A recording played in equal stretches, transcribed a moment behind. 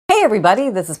Hey everybody,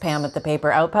 this is Pam at the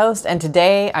Paper Outpost, and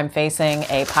today I'm facing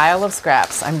a pile of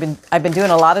scraps. I've been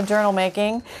doing a lot of journal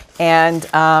making and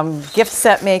gift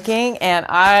set making, and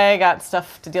I got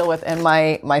stuff to deal with, and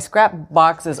my scrap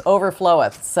box is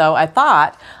overfloweth. So I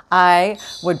thought I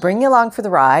would bring you along for the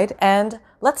ride and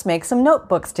let's make some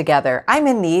notebooks together. I'm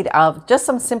in need of just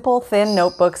some simple, thin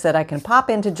notebooks that I can pop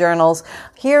into journals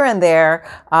here and there,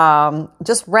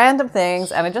 just random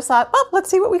things. And I just thought, well,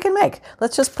 let's see what we can make.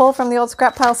 Let's just pull from the old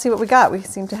scrap pile, see what we got. We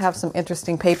seem to have some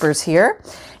interesting papers here.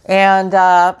 And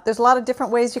there's a lot of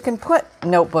different ways you can put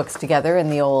notebooks together in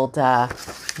the old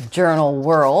journal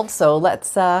world. So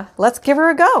let's give her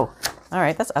a go. All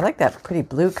right, I like that pretty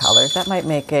blue color. That might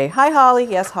make a, hi Holly.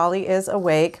 Yes, Holly is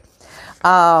awake.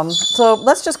 So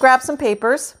let's just grab some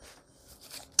papers,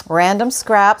 random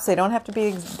scraps. They don't have to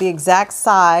be the exact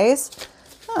size.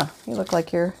 Huh, you look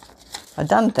like you're a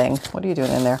done thing. What are you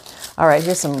doing in there? All right,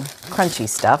 here's some crunchy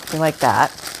stuff. You like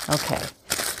that? Okay.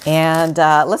 And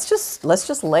let's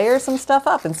just layer some stuff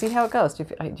up and see how it goes. Do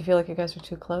you feel like you guys are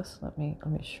too close? Let me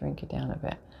shrink you down a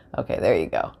bit. Okay, there you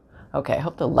go. Okay, I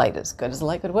hope the light is good. Is the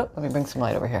light good? Whoop, let me bring some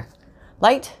light over here.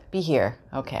 Light, be here.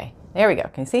 Okay, there we go.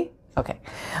 Can you see? Okay.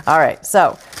 All right.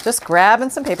 So just grabbing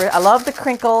some paper. I love the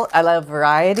crinkle. I love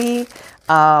variety.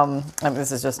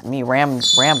 This is just me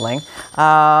rambling.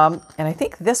 And I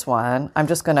think this one, I'm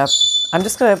just gonna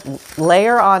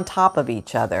layer on top of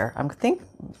each other. I think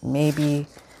maybe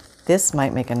this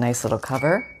might make a nice little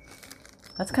cover.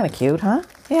 That's kind of cute, huh?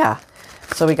 Yeah.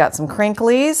 So we got some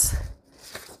crinklies.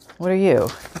 What are you?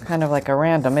 You're kind of like a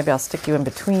random. Maybe I'll stick you in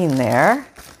between there.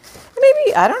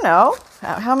 Maybe, I don't know.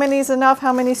 How many is enough?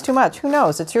 How many is too much? Who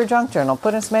knows? It's your junk journal.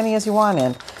 Put as many as you want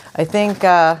in. I think,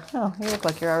 oh, you look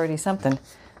like you're already something.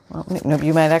 Well,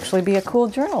 you might actually be a cool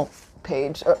journal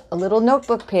page, or a little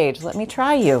notebook page. Let me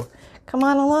try you. Come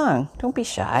on along. Don't be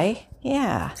shy.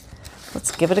 Yeah.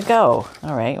 Let's give it a go.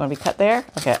 All right. You want to be cut there?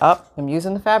 Okay. Oh, I'm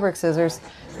using the fabric scissors.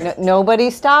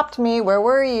 Nobody stopped me. Where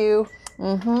were you?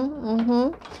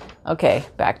 Okay.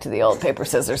 Back to the old paper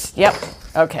scissors. Yep.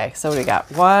 Okay. So what do we got?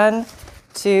 1,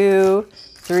 2,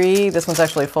 3. This one's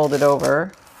actually folded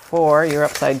over. 4. You're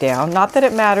upside down. Not that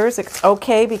it matters. It's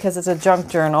okay because it's a junk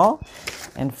journal.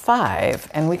 And 5.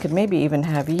 And we could maybe even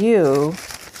have you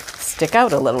stick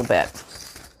out a little bit.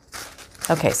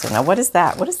 Okay, so now what is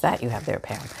that? What is that you have there,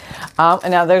 Pam?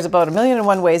 And now there's about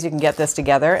 1,000,001 ways you can get this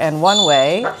together. And one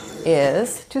way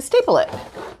is to staple it.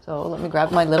 So let me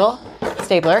grab my little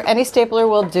stapler. Any stapler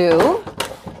will do.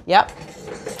 Yep.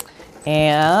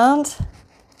 And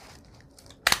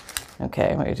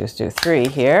okay, let me just do 3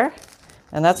 here.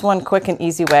 And that's one quick and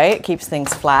easy way. It keeps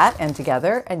things flat and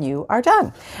together, and you are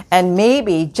done. And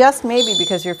maybe, just maybe,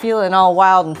 because you're feeling all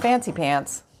wild and fancy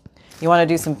pants, you want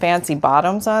to do some fancy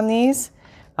bottoms on these.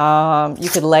 You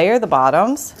could layer the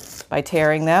bottoms by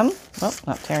tearing them. Oh,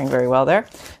 not tearing very well there.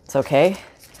 It's okay.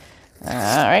 All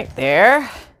right, there.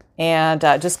 And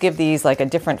just give these like a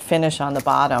different finish on the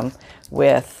bottom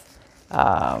with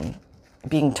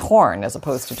being torn as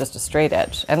opposed to just a straight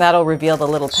edge. And that'll reveal the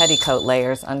little petticoat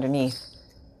layers underneath.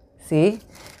 See?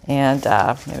 And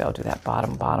maybe I'll do that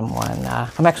bottom one.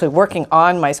 I'm actually working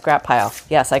on my scrap pile.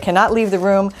 Yes, I cannot leave the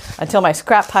room until my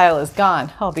scrap pile is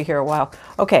gone. I'll be here a while.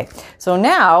 Okay, so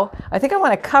now I think I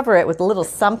want to cover it with a little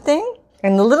something.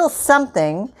 And the little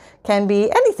something can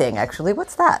be anything, actually.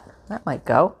 What's that? That might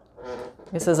go.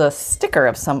 This is a sticker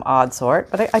of some odd sort,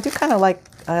 but I do kind of like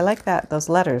those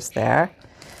letters there.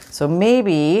 So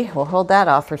maybe we'll hold that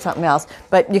off for something else.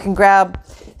 But you can grab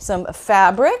some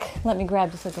fabric. Let me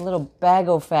grab just like a little bag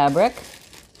of fabric.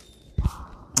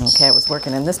 Okay, I was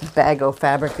working in this bag of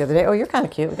fabric the other day. Oh, you're kind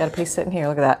of cute. We got a piece sitting here.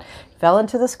 Look at that. Fell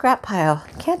into the scrap pile.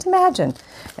 Can't imagine.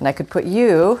 And I could put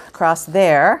you across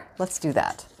there. Let's do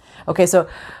that. Okay, so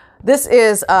this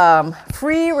is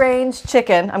free-range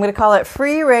chicken. I'm going to call it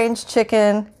free-range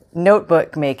chicken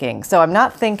notebook making. So I'm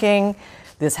not thinking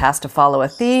this has to follow a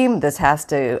theme. This has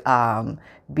to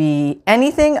be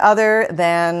anything other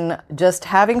than just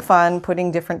having fun,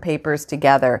 putting different papers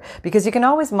together. Because you can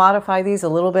always modify these a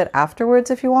little bit afterwards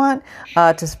if you want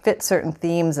to fit certain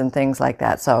themes and things like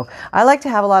that. So I like to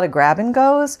have a lot of grab and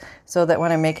goes so that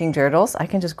when I'm making journals, I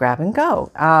can just grab and go.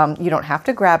 You don't have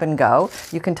to grab and go.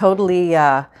 You can totally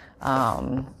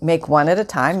make one at a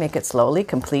time, make it slowly,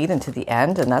 complete into the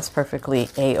end, and that's perfectly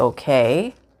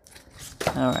a-okay.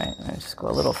 All right, I'll just go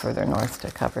a little further north to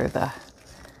cover the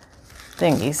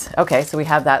thingies. Okay, so we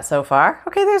have that so far.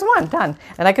 Okay, there's one, done.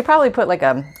 And I could probably put like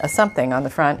a something on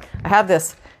the front. I have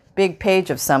this big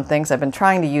page of somethings I've been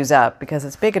trying to use up because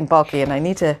it's big and bulky and I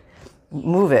need to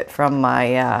move it from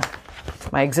my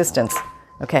my existence.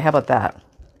 Okay, how about that?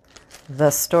 The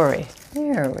story.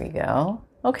 There we go.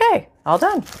 Okay, all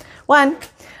done. 1.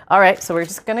 All right, so we're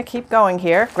just going to keep going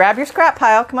here. Grab your scrap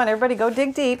pile. Come on, everybody, go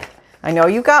dig deep. I know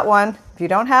you got one. If you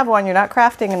don't have one, you're not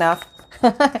crafting enough.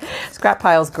 Scrap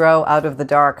piles grow out of the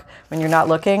dark. When you're not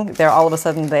looking, they're all of a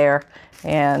sudden there.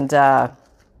 And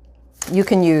you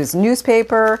can use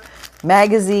newspaper,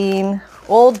 magazine,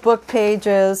 old book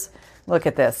pages. Look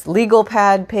at this, legal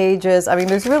pad pages. I mean,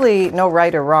 there's really no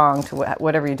right or wrong to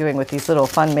whatever you're doing with these little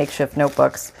fun makeshift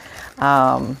notebooks.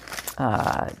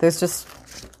 There's just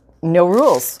no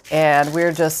rules. And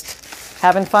we're just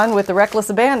having fun with the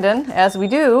reckless abandon, as we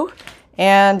do.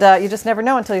 And you just never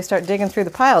know until you start digging through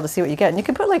the pile to see what you get. And you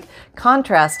can put like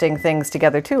contrasting things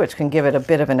together too, which can give it a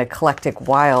bit of an eclectic,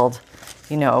 wild,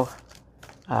 you know,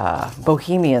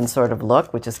 bohemian sort of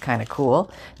look, which is kind of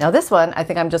cool. Now this one, I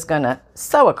think I'm just going to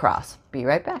sew across. Be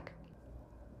right back.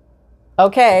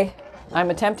 Okay,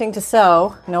 I'm attempting to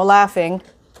sew. No laughing.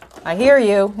 I hear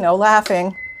you. No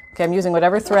laughing. Okay, I'm using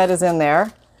whatever thread is in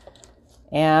there.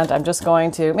 And I'm just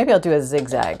going to, maybe I'll do a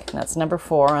zigzag. That's number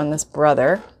 4 on this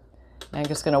brother. I'm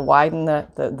just going to widen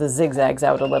the zigzags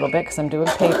out a little bit because I'm doing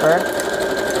paper.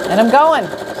 And I'm going.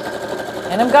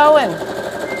 And I'm going.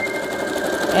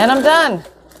 And I'm done.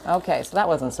 Okay, so that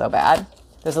wasn't so bad.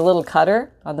 There's a little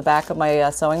cutter on the back of my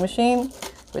sewing machine,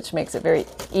 which makes it very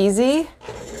easy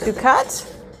to cut.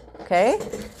 Okay,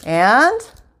 and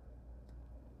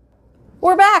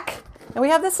we're back. And we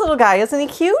have this little guy. Isn't he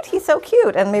cute? He's so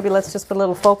cute. And maybe let's just put a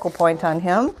little focal point on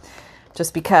him.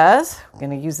 Just because we're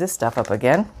going to use this stuff up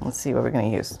again. Let's see what we're going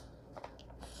to use.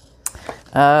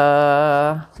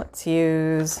 Let's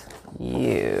use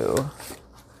you.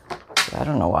 I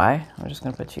don't know why. I'm just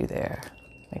going to put you there.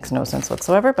 Makes no sense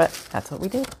whatsoever, but that's what we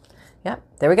do. Yep,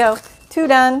 there we go. 2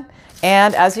 done.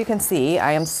 And as you can see,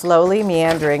 I am slowly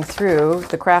meandering through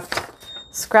the craft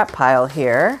scrap pile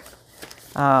here.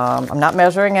 I'm not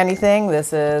measuring anything.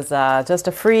 This is just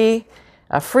a free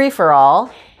for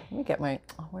all. Let me get my,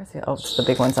 where's the, it's the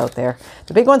big one's out there.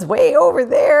 The big one's way over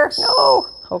there. No.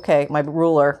 Okay, my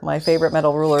ruler, my favorite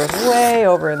metal ruler is way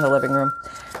over in the living room.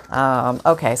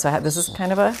 Okay, so this is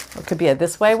kind of it could be a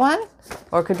this way one,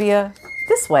 or it could be a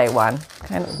this way one.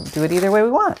 Kind of do it either way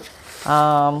we want.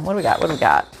 What do we got? What do we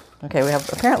got? Okay,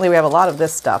 apparently we have a lot of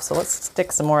this stuff, so let's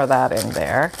stick some more of that in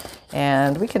there.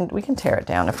 And we can tear it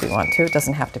down if we want to. It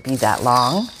doesn't have to be that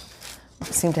long. We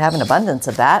seem to have an abundance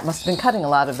of that. Must have been cutting a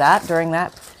lot of that during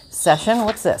that session.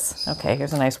 What's this? Okay,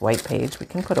 here's a nice white page. We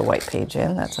can put a white page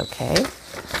in. That's okay.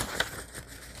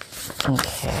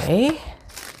 Okay.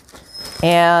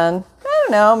 And I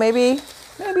don't know, maybe,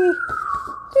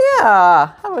 yeah,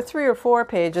 how about 3 or 4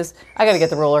 pages? I got to get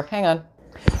the ruler. Hang on.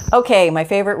 Okay, my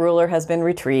favorite ruler has been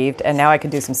retrieved, and now I can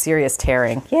do some serious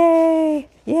tearing. Yay!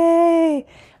 Yay!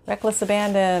 Reckless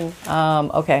abandon.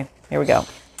 Okay, here we go.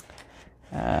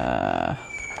 There,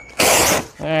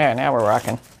 now we're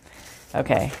rocking.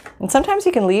 Okay, and sometimes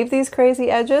you can leave these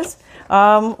crazy edges,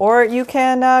 or you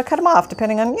can cut them off,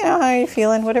 depending on how you're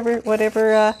feeling,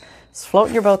 whatever is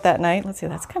floating your boat that night. Let's see,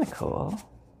 that's kind of cool.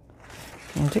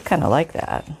 I do kind of like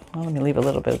that. Well, let me leave a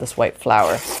little bit of this white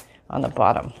flower on the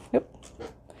bottom. Yep.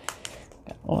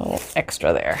 Got a little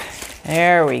extra there.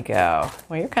 There we go.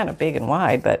 Well, you're kind of big and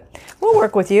wide, but we'll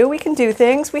work with you. We can do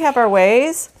things. We have our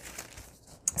ways.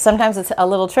 Sometimes it's a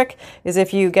little trick is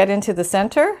if you get into the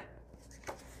center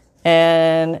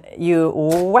and you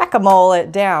whack-a-mole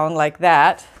it down like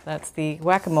that. That's the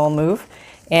whack-a-mole move.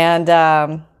 And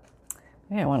I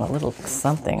want a little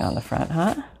something on the front,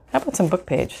 huh? How about some book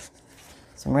page?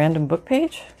 Some random book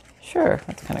page? Sure,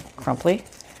 that's kind of crumply.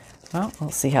 Well,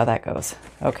 we'll see how that goes.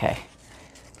 Okay,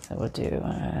 so we'll do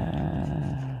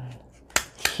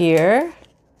here,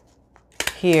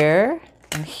 here,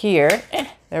 and here.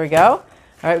 There we go.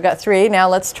 All right, we've got 3. Now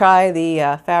let's try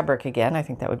the fabric again. I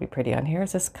think that would be pretty on here.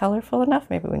 Is this colorful enough?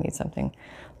 Maybe we need something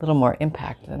a little more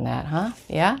impact than that, huh?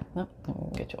 Yeah? No, let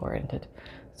me get you oriented.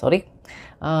 Sorry.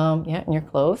 Yeah, and you're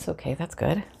close. Okay, that's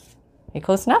good. Are you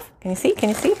close enough? Can you see? Can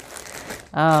you see?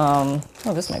 Oh,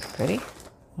 this might be pretty.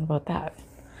 What about that?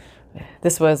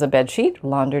 This was a bed sheet,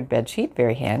 laundered bed sheet.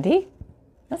 Very handy.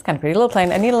 That's kind of pretty. A little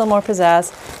plain. I need a little more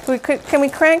pizzazz. Can we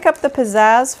crank up the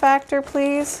pizzazz factor,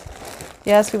 please?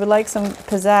 Yes, we would like some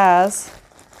pizzazz.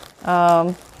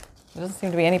 There doesn't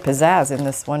seem to be any pizzazz in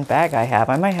this one bag I have.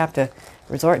 I might have to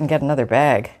resort and get another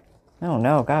bag. Oh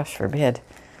no, gosh forbid.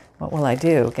 What will I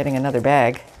do getting another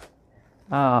bag?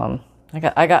 I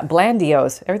got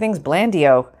Blandios. Everything's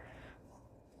Blandio.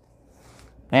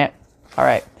 Yeah. All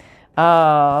right.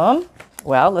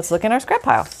 Well, let's look in our scrap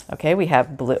pile. Okay, we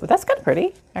have blue. That's kind of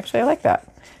pretty. Actually, I like that.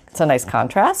 It's a nice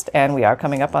contrast, and we are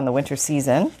coming up on the winter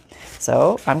season,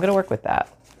 so I'm going to work with that.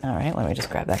 All right, let me just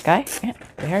grab that guy. Yeah,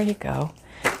 there you go.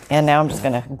 And now I'm just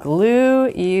going to glue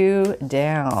you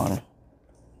down.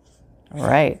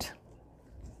 Right.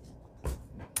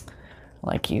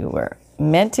 Like you were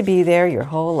meant to be there your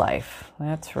whole life.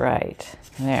 That's right.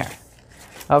 There.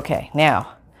 Okay,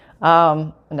 now,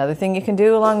 another thing you can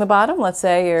do along the bottom, let's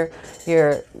say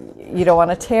you don't want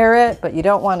to tear it, but you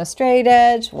don't want a straight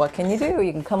edge. What can you do?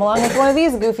 You can come along with one of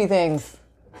these goofy things.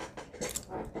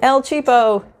 El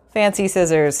Cheapo fancy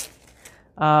scissors.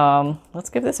 Let's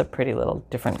give this a pretty little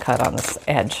different cut on this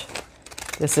edge.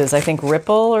 This is, I think,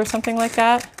 Ripple or something like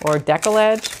that, or Decal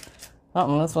Edge.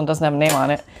 This one doesn't have a name on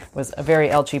it. It was a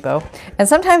very El Cheapo. And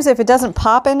sometimes if it doesn't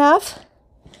pop enough,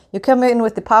 you come in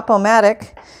with the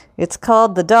Pop-O-Matic. It's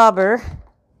called the Dauber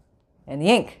and the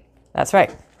ink. That's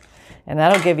right. And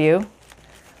that'll give you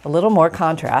a little more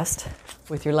contrast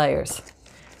with your layers.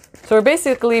 So we're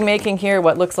basically making here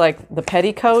what looks like the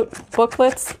petticoat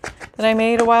booklets that I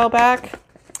made a while back.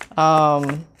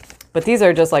 But these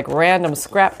are just like random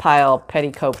scrap pile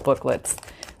petticoat booklets.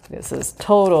 This is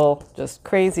total just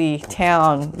crazy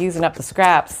town using up the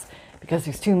scraps because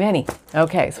there's too many.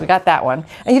 Okay, so we got that one.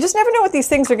 And you just never know what these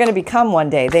things are going to become one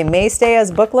day. They may stay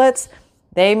as booklets.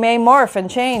 They may morph and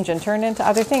change and turn into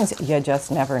other things. You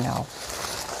just never know.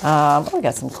 We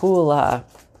got some cool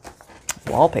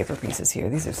wallpaper pieces here.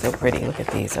 These are so pretty. Look at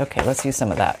these. Okay, let's use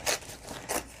some of that.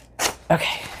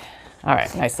 Okay. All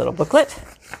right, nice little booklet.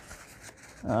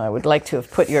 I would like to have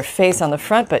put your face on the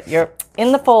front, but you're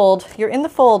in the fold. You're in the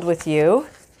fold with you.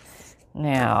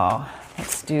 Now,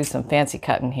 let's do some fancy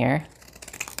cutting here.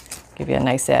 Give you a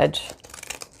nice edge.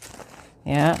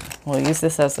 Yeah, we'll use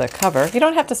this as the cover. You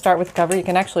don't have to start with cover. You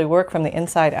can actually work from the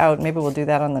inside out. Maybe we'll do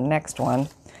that on the next one.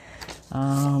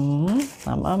 All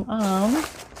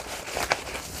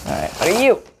right, what are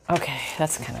you? Okay,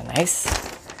 that's kind of nice.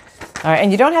 All right,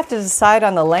 and you don't have to decide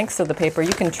on the lengths of the paper.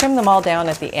 You can trim them all down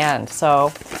at the end.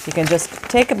 So you can just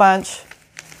take a bunch,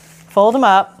 fold them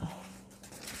up,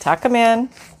 tuck them in,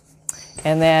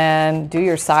 and then do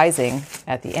your sizing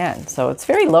at the end. So it's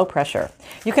very low pressure.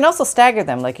 You can also stagger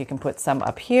them, like you can put some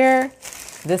up here.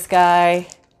 This guy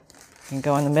can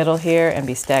go in the middle here and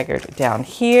be staggered down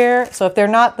here. So if they're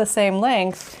not the same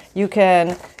length, you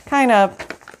can kind of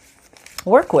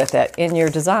work with it in your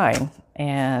design.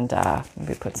 And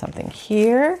maybe put something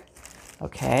here.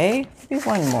 Okay, maybe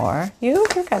one more. You're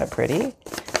kind of pretty.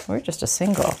 We're just a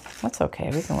single. That's okay,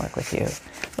 we can work with you.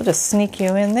 We'll just sneak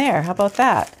you in there. How about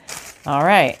that? All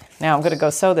right, now I'm gonna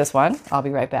go sew this one. I'll be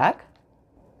right back.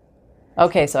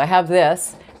 Okay, so I have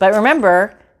this, but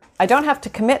remember, I don't have to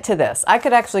commit to this. I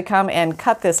could actually come and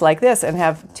cut this like this and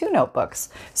have 2 notebooks.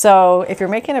 So if you're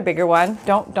making a bigger one,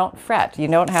 don't fret. You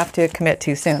don't have to commit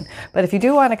too soon. But if you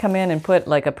do want to come in and put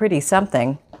like a pretty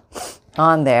something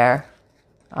on there,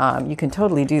 you can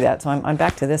totally do that. So I'm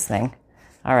back to this thing.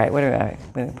 All right, what are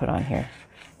we going to put on here?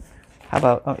 How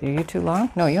about, are you too long?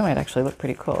 No, you might actually look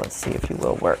pretty cool. Let's see if you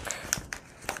will work.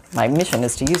 My mission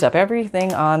is to use up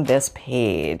everything on this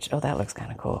page. Oh, that looks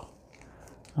kind of cool.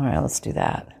 All right, let's do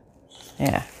that.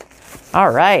 Yeah.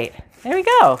 All right. There we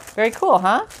go. Very cool,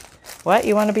 huh? What?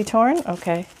 You want to be torn?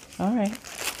 Okay. All right.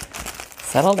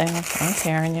 Settle down. I'm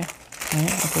tearing you.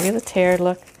 Right, I'll give you the teared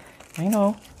look. I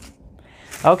know.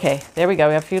 Okay. There we go.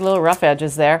 We have a few little rough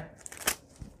edges there.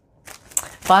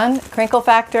 Fun. Crinkle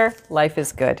factor. Life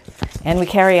is good. And we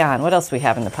carry on. What else do we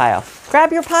have in the pile?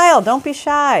 Grab your pile. Don't be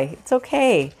shy. It's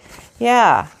okay.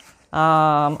 Yeah.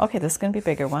 Okay, this is going to be a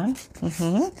bigger one.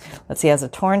 Let's see, it has a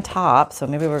torn top, so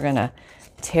maybe we're going to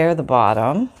tear the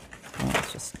bottom.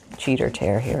 Let's just cheater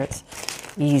tear here. It's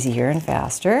easier and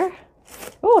faster.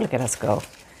 Oh, look at us go.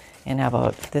 And how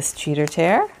about this cheater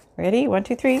tear? Ready? 1,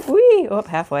 2, 3. Whee! Oh,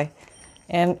 halfway.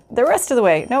 And the rest of the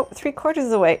way. Nope, 3/4 of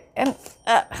the way. And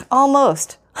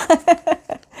almost.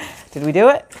 Did we do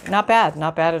it? Not bad.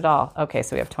 Not bad at all. Okay,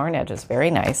 so we have torn edges. Very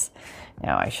nice.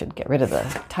 Now I should get rid of the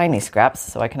tiny scraps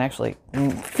so I can actually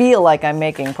feel like I'm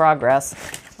making progress.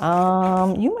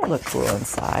 You might look cool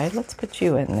inside. Let's put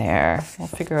you in there. We'll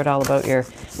figure out all about your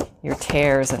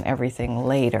tears and everything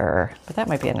later. But that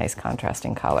might be a nice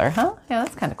contrasting color, huh? Yeah,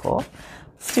 that's kind of cool.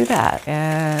 Let's do that.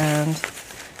 And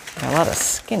got a lot of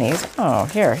skinnies. Oh,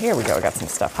 here we go. I got some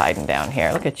stuff hiding down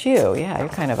here. Look at you. Yeah, you're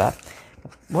kind of a,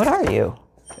 what are you?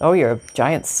 Oh, you're a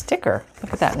giant sticker.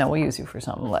 Look at that. No, we'll use you for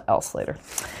something else later.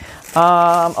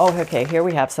 Okay, here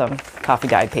we have some coffee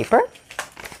dyed paper.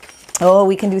 Oh,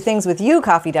 we can do things with you,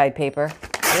 coffee dyed paper.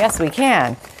 Yes, we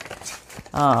can.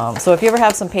 So if you ever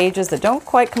have some pages that don't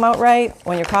quite come out right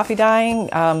when you're coffee dyeing,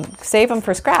 save them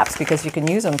for scraps because you can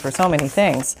use them for so many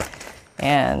things.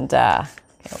 And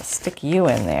we'll stick you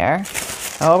in there.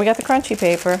 Oh, we got the crunchy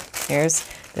paper.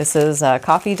 This is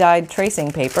coffee dyed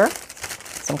tracing paper.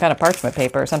 some kind of parchment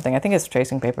paper or something. I think it's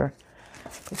tracing paper.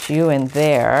 Put you in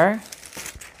there.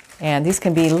 And these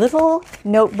can be little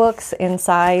notebooks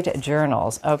inside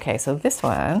journals. Okay, so this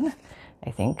one,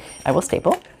 I think I will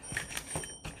staple.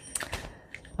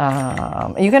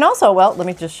 You can also, well, let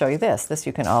me just show you this. This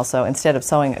you can also, instead of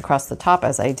sewing across the top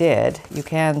as I did, you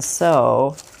can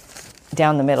sew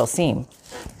down the middle seam.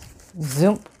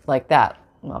 Zoom, like that.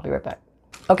 I'll be right back.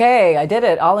 Okay, I did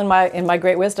it. All in my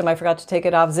great wisdom, I forgot to take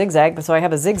it off zigzag, but so I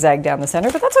have a zigzag down the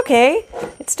center, but that's okay.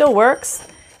 It still works.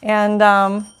 And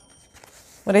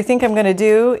what I think I'm going to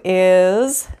do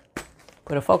is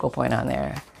put a focal point on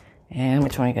there. And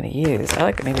which one are you going to use? I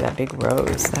like maybe that big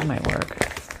rose. That might work.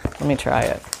 Let me try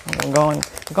it. I'm going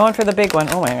for the big one.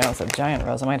 Oh my God, it's a giant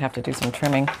rose. I might have to do some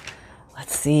trimming.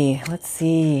 Let's see.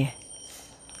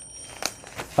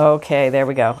 Okay, there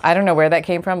we go. I don't know where that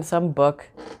came from. Some book.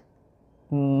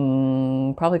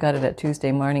 Probably got it at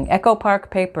Tuesday Morning. Echo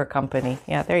Park Paper Company.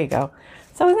 Yeah, there you go.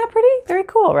 So isn't that pretty? Very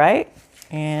cool, right?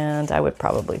 And I would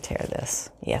probably tear this.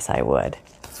 Yes, I would.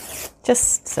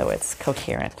 Just so it's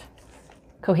coherent.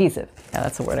 Cohesive. Yeah,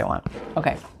 that's the word I want.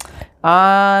 Okay.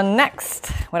 Next,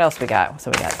 what else we got?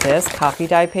 So we got this coffee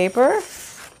dye paper.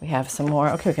 We have some more.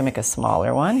 Okay, we can make a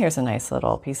smaller one. Here's a nice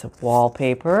little piece of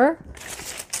wallpaper.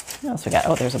 What else we got?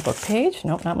 Oh, there's a book page.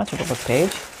 Nope, not much of a book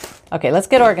page. Okay, let's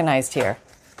get organized here.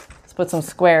 Let's put some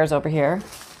squares over here.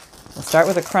 We'll start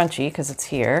with a crunchy because it's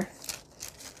here.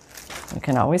 We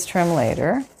can always trim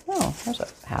later. Oh, there's a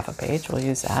half a page. We'll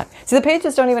use that. See, the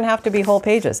pages don't even have to be whole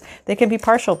pages. They can be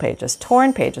partial pages.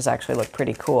 Torn pages actually look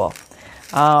pretty cool.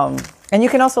 And you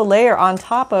can also layer on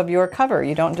top of your cover.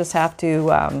 You don't just have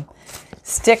to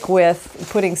stick with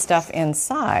putting stuff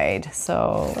inside.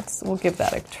 So we'll give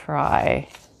that a try.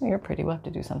 You're pretty. We'll have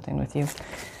to do something with you.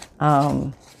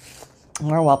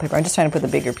 More wallpaper. I'm just trying to put the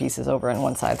bigger pieces over on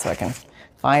one side so I can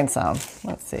find some.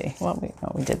 Let's see. Well,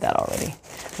 we did that already.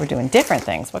 We're doing different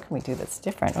things. What can we do that's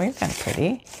different? Oh, you're kind of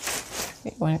pretty.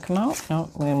 You want to come out?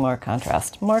 No, we need more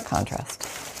contrast. More contrast.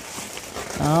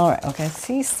 All right. Okay.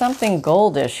 See something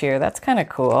goldish here. That's kind of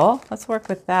cool. Let's work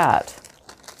with that.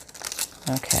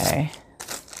 Okay.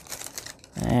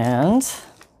 And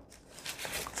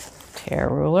tear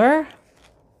ruler.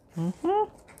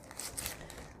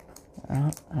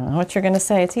 I don't know what you're going to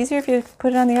say. It's easier if you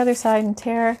put it on the other side and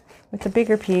tear with the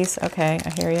bigger piece. Okay, I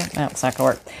hear you. No, it's not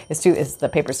going to work. The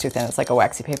paper's too thin. It's like a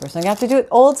waxy paper. So I'm going to have to do it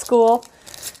old school.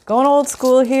 Going old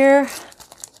school here.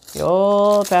 The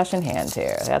old-fashioned hand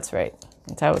tear. That's right.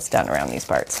 That's how it's done around these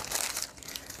parts.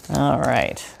 All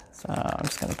right. So I'm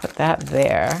just going to put that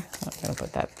there. I'm going to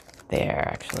put that there,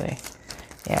 actually.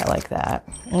 Yeah, like that.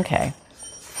 Okay.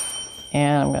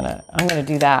 And I'm gonna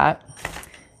do that.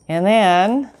 And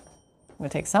then I'm gonna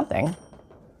take something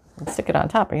and stick it on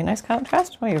top. Are you nice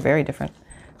contrast? Oh, you're very different.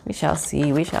 We shall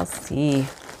see. We shall see.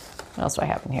 What else do I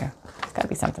have in here? It's gotta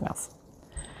be something else.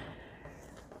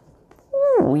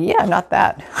 Ooh, yeah, not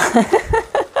that.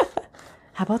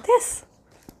 How about this?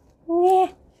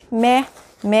 Meh.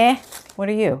 What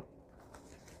are you?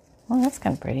 Oh, that's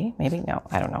kind of pretty. Maybe. No,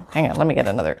 I don't know. Hang on. Let me get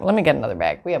another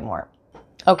bag. We have more.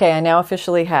 Okay, I now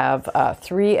officially have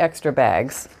 3 extra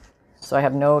bags, so I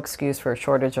have no excuse for a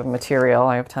shortage of material.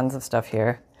 I have tons of stuff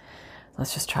here.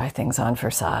 Let's just try things on for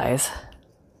size.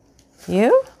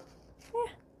 You?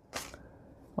 Yeah.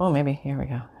 Oh, maybe. Here we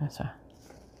go.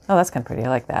 Oh, that's kind of pretty. I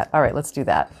like that. All right, let's do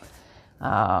that.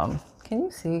 Can you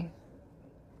see?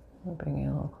 I'll bring you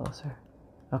a little closer.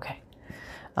 Okay.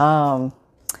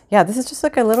 Yeah, this is just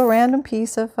like a little random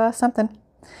piece of something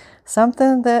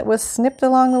that was snipped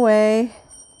along the way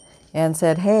and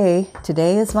said, hey,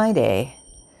 today is my day.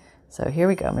 So here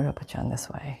we go. Maybe I'll put you on this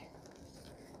way.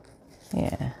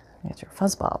 Yeah, get your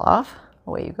fuzzball off.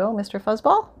 Away you go, Mr.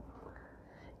 Fuzzball.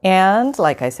 And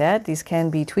like I said, these can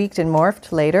be tweaked and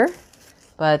morphed later,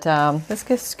 but this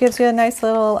just gives you a nice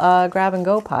little grab and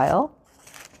go pile.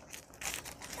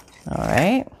 All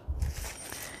right.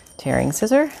 Tearing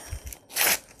scissor.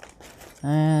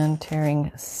 And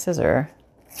tearing scissor.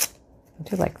 I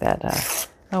do like that.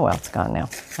 Oh, well, it's gone now.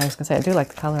 I was going to say, I do like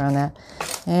the color on that.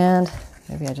 And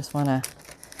maybe I just want to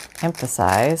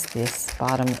emphasize this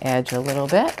bottom edge a little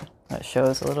bit. It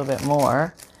shows a little bit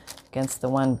more against the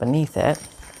one beneath it.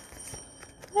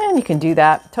 And you can do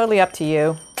that. Totally up to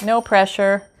you. No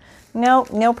pressure.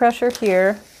 No pressure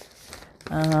here.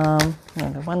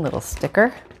 The one little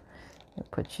sticker. I'll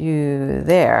put you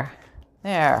there.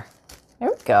 There we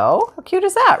go. How cute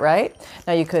is that, right?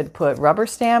 Now you could put rubber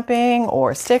stamping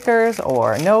or stickers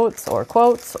or notes or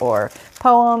quotes or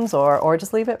poems or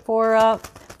just leave it for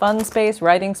fun space,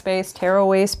 writing space,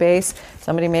 tearaway space.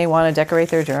 Somebody may want to decorate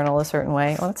their journal a certain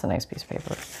way. Oh, that's a nice piece of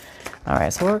paper. All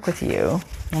right, so we'll work with you.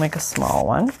 I'll make a small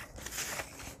one.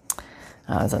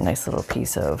 It's a nice little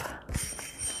piece of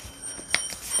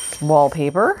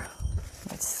wallpaper.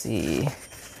 Let's see.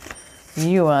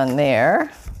 You on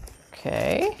there.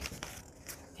 Okay.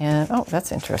 And, oh,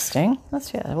 that's interesting.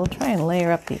 We'll try and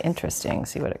layer up the interesting,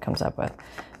 see what it comes up with.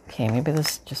 Okay, maybe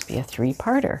this just be a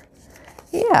 3-parter.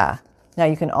 Yeah. Now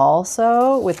you can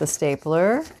also, with the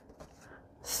stapler,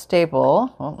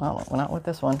 staple. Oh, no, not with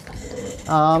this one.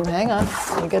 Hang on.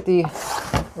 You get the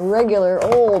regular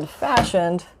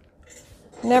old-fashioned,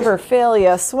 never fail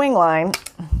ya swing line.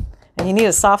 And you need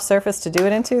a soft surface to do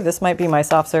it into. This might be my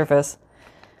soft surface.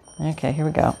 Okay, here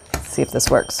we go. Let's see if this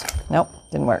works. Nope,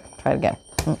 didn't work. Try it again.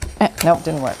 Nope,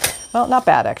 didn't work. Well, not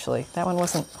bad, actually. That one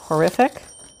wasn't horrific.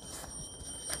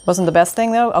 Wasn't the best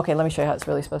thing, though. Okay, let me show you how it's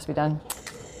really supposed to be done.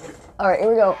 All right, here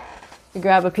we go. You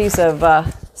grab a piece of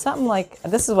something like,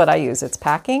 this is what I use. It's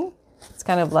packing. It's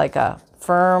kind of like a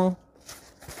firm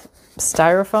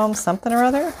styrofoam something or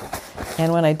other.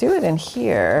 And when I do it in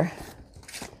here,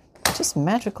 it just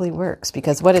magically works,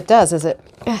 because what it does is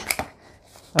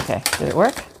okay, did it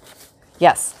work?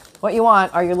 Yes. What you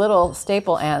want are your little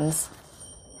staple ends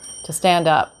to stand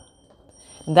up.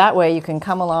 And that way you can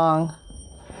come along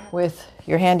with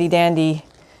your handy dandy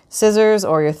scissors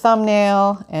or your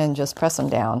thumbnail and just press them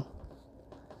down.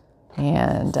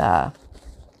 And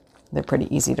they're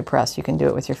pretty easy to press. You can do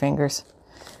it with your fingers.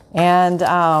 And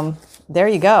there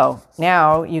you go.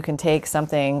 Now you can take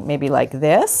something maybe like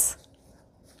this,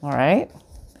 all right?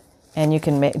 And you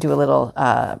can do a little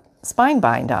spine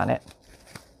bind on it.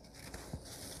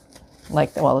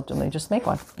 Well, let me just make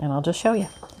one and I'll just show you.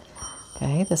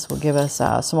 Okay, this will give us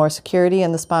some more security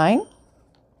in the spine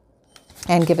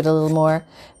and give it a little more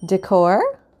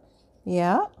decor.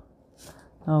 Yeah.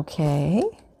 Okay.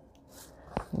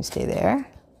 You stay there.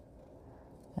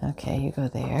 Okay, you go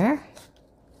there.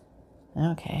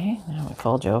 Okay, now we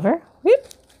fold you over. Whoop.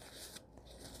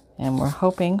 And we're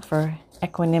hoping for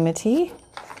equanimity.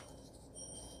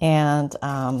 And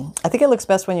I think it looks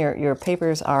best when your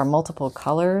papers are multiple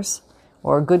colors,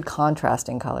 or good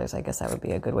contrasting colors. I guess that would be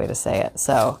a good way to say it.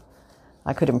 So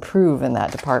I could improve in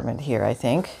that department here, I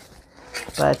think.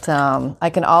 But I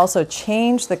can also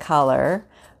change the color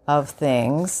of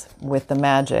things with the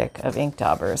magic of ink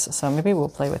daubers. So maybe we'll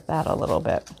play with that a little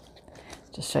bit.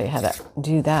 Just show you how to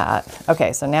do that.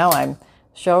 Okay, so now I'm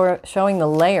showing the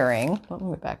layering. Let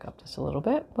me back up just a little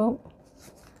bit. Boom.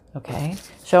 Okay,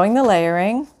 showing the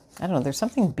layering. I don't know, there's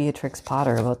something Beatrix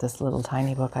Potter about this little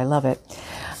tiny book. I love it.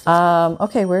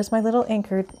 Okay, where's my little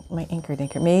anchored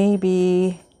inker?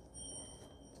 Maybe,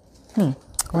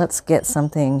 let's get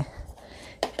something.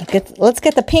 Let's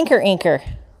get the pinker inker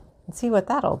and see what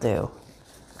that'll do.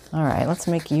 All right, let's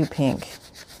make you pink.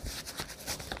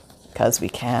 Because we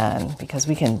can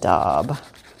daub.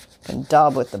 We can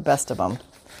daub with the best of them.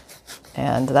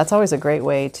 And that's always a great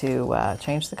way to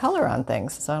change the color on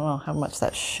things. So I don't know how much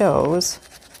that shows.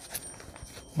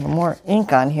 A little more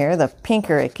ink on here, the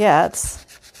pinker it gets.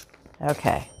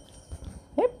 Okay.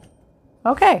 Yep.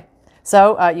 Okay.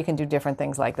 So you can do different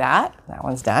things like that. That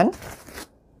one's done.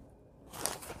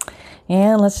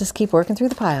 And let's just keep working through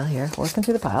the pile here.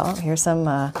 Here's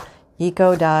some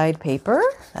eco-dyed paper.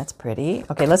 That's pretty.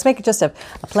 Okay, let's make it just a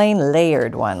plain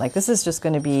layered one. Like this is just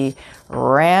going to be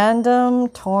random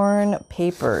torn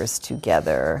papers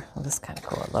together. Well, this is kind of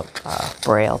cool. I love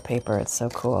Braille paper. It's so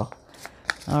cool.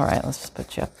 All right, let's just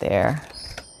put you up there.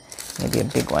 Maybe a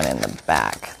big one in the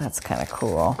back. That's kind of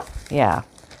cool. Yeah,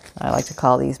 I like to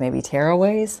call these maybe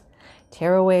tearaways.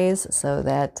 Tearaways, so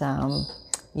that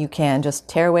you can just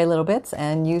tear away little bits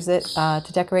and use it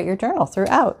to decorate your journal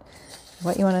throughout.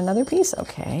 What, you want another piece?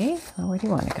 Okay. Well, where do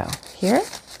you want to go? Here?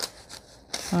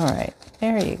 All right.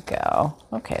 There you go.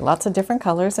 Okay. Lots of different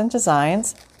colors and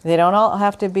designs. They don't all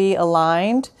have to be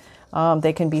aligned.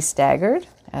 They can be staggered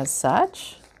as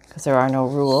such because there are no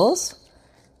rules.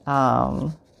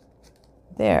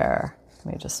 There.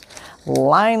 Let me just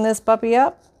line this puppy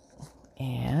up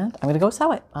and I'm going to go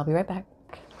sew it. I'll be right back.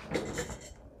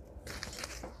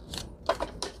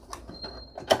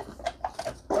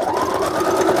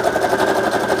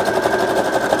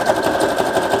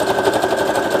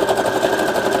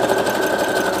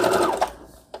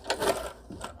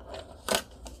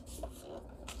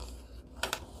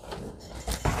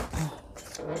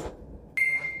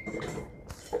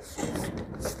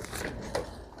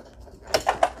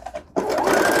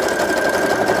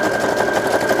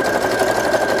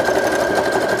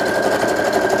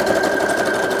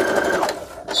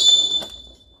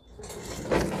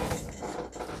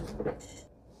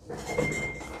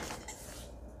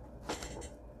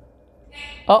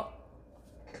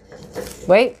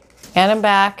 Wait, and I'm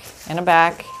back.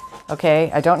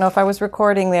 Okay, I don't know if I was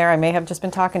recording there. I may have just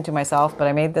been talking to myself, but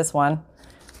I made this one.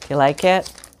 Do you like it?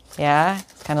 Yeah,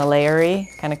 it's kind of layery,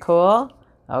 kind of cool.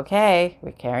 Okay,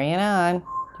 we're carrying on.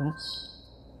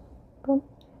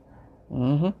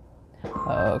 Boom.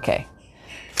 Okay,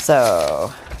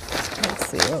 so let's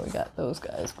see what we got. Those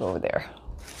guys go over there.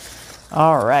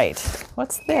 All right,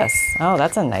 what's this? Oh,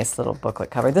 that's a nice little booklet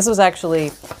cover. This was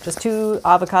actually just 2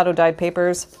 avocado dyed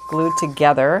papers glued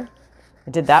together. I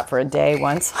did that for a day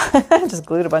once. Just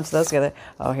glued a bunch of those together.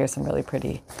 Oh, here's some really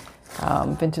pretty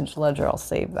vintage ledger. I'll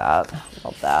save that.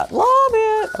 Love that. Love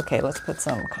it. Okay, let's put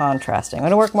some contrasting. I'm going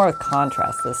to work more with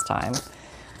contrast this time.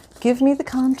 Give me the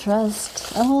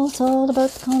contrast. Oh, it's all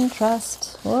about the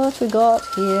contrast. What we got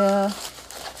here?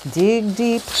 Dig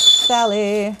deep,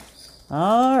 Sally.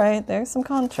 All right, there's some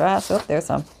contrast. Oh, there's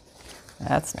some.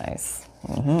 That's nice.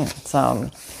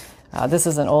 This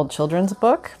is an old children's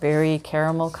book, very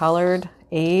caramel colored,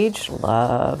 aged.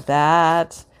 Love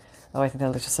that. Oh, I think that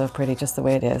looks just so pretty, just the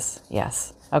way it is.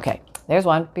 Yes. Okay, there's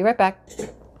one. Be right back.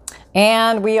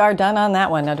 And we are done on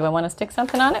that one. Now, do I want to stick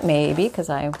something on it? Maybe, because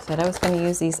I said I was going to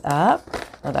use these up.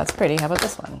 Oh, that's pretty. How about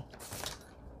this one?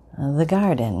 The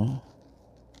garden.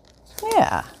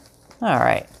 Yeah. All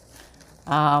right.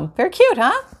 Very cute,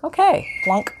 huh? Okay.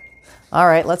 Plunk. All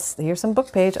right, here's some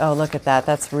book page. Oh, look at that.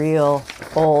 That's real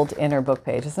old inner book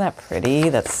page. Isn't that pretty?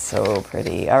 That's so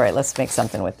pretty. All right, let's make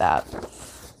something with that.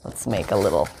 Let's make a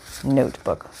little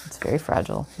notebook. It's very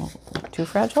fragile. Too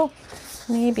fragile?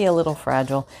 Maybe a little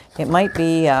fragile. It might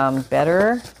be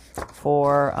better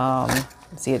for,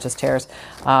 see, it just tears,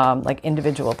 like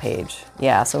individual page.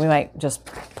 Yeah, so we might just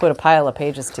put a pile of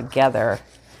pages together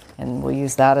and we'll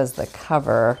use that as the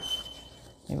cover.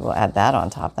 Maybe we'll add that on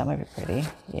top. That might be pretty.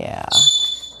 Yeah.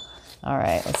 All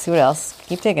right, let's see what else.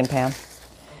 Keep digging, Pam.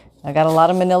 I got a lot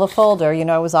of manila folder. You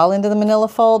know, I was all into the manila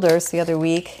folders the other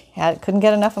week. Couldn't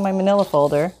get enough of my manila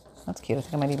folder. That's cute. I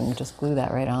think I might even just glue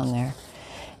that right on there.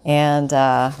 And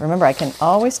remember, I can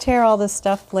always tear all this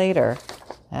stuff later.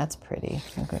 That's pretty.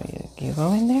 Okay, you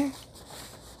go in there?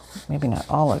 Maybe not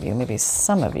all of you. Maybe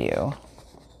some of you.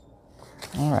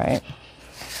 All right.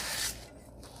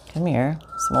 Come here.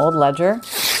 Some old ledger.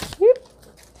 Whoop.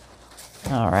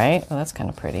 All right. Well, that's kind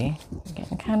of pretty. You're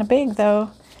getting kind of big,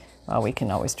 though. Well, we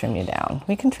can always trim you down.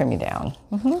 We can trim you down.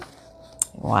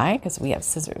 Why? Because we have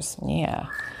scissors. Yeah.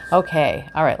 Okay.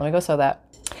 All right. Let me go sew that.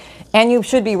 And you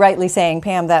should be rightly saying,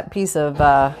 Pam, that piece of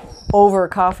over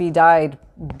coffee dyed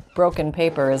broken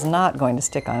paper is not going to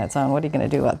stick on its own. What are you going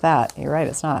to do about that? You're right,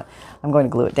 it's not. I'm going to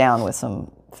glue it down with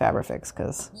some Fabrifix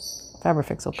because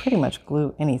Fabrifix will pretty much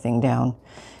glue anything down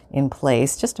in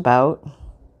place, just about.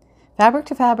 Fabric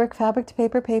to fabric, fabric to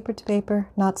paper, paper to paper.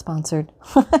 Not sponsored.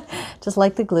 Just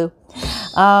like the glue.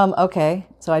 Okay,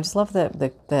 so I just love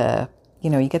the you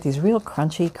know, you get these real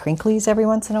crunchy crinklies every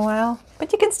once in a while,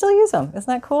 but you can still use them. Isn't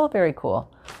that cool? Very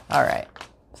cool. All right,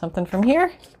 something from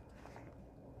here.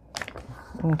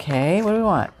 Okay, what do we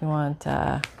want? We want,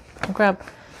 I'll grab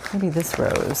maybe this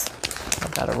rose.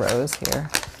 I've got a rose here.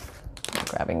 I'm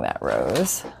grabbing that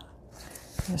rose.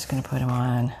 I'm just gonna put them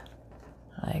on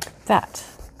like that.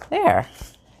 There.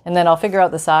 And then I'll figure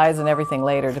out the size and everything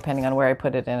later, depending on where I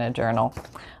put it in a journal.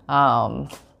 I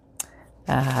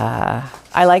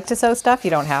like to sew stuff.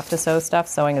 You don't have to sew stuff.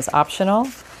 Sewing is optional.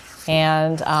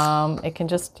 And it can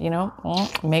just, you know,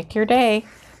 make your day.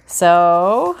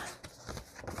 So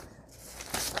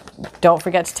don't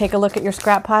forget to take a look at your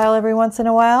scrap pile every once in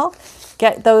a while.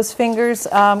 Get those fingers,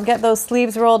 get those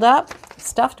sleeves rolled up.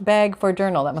 Stuffed bag for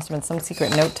journal. That must have been some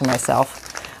secret note to myself.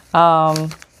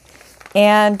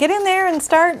 And get in there and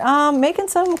start making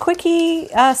some quickie,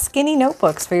 skinny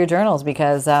notebooks for your journals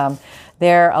because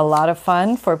they're a lot of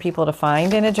fun for people to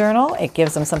find in a journal. It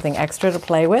gives them something extra to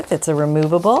play with. It's a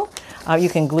removable. You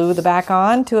can glue the back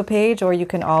on to a page, or you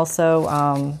can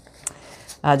also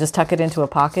just tuck it into a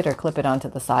pocket or clip it onto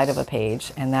the side of a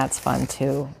page, and that's fun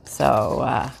too.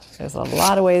 So there's a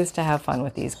lot of ways to have fun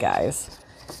with these guys.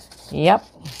 Yep.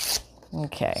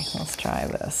 Okay, let's try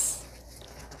this.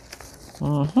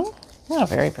 Oh,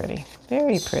 very pretty.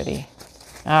 Very pretty.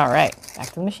 All right, back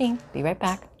to the machine. Be right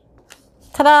back.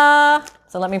 Ta-da!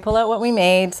 So let me pull out what we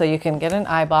made so you can get an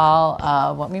eyeball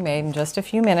of what we made in just a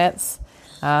few minutes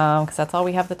because that's all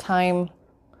we have the time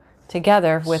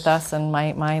together with us and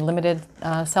my limited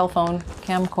cell phone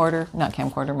camcorder, not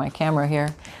camcorder, my camera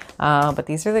here. But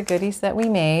these are the goodies that we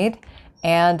made.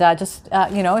 And just,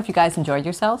 you know, if you guys enjoyed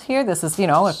yourselves here, this is, you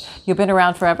know, if you've been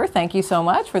around forever, thank you so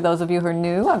much. For those of you who are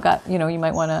new, I've got, you know, you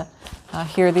might want to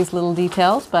hear these little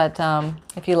details. But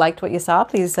if you liked what you saw,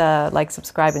 please like,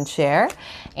 subscribe, and share,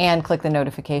 and click the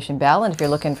notification bell. And if you're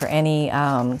looking for any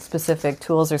specific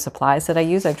tools or supplies that I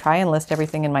use, I try and list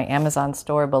everything in my Amazon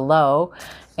store below.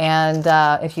 And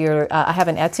if you're, I have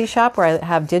an Etsy shop where I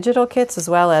have digital kits as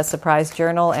well as surprise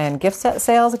journal and gift set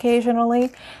sales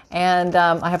occasionally. And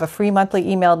I have a free monthly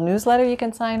emailed newsletter you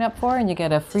can sign up for, and you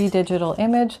get a free digital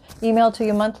image emailed to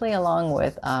you monthly, along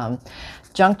with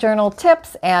junk journal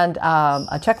tips and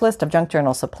a checklist of junk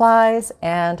journal supplies,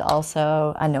 and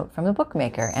also a note from the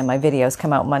bookmaker. And my videos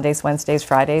come out Mondays, Wednesdays,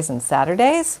 Fridays, and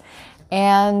Saturdays.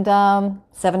 And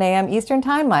 7 a.m. Eastern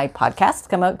Time. My podcasts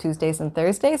come out Tuesdays and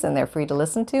Thursdays, and they're free to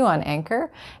listen to on Anchor.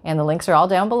 And the links are all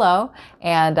down below.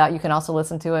 And you can also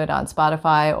listen to it on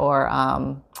Spotify or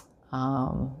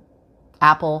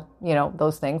Apple, you know,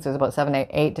 those things. There's about 7,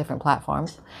 8 different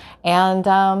platforms. And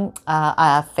a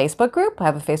Facebook group. I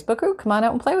have a Facebook group. Come on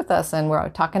out and play with us. And we're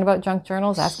talking about junk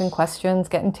journals, asking questions,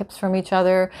 getting tips from each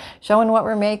other, showing what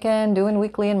we're making, doing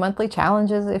weekly and monthly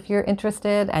challenges if you're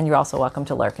interested. And you're also welcome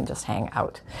to lurk and just hang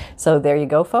out. So there you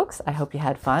go, folks. I hope you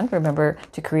had fun. Remember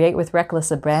to create with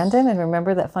reckless abandon, and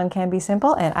remember that fun can be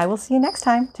simple. And I will see you next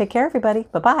time. Take care, everybody.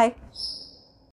 Bye-bye.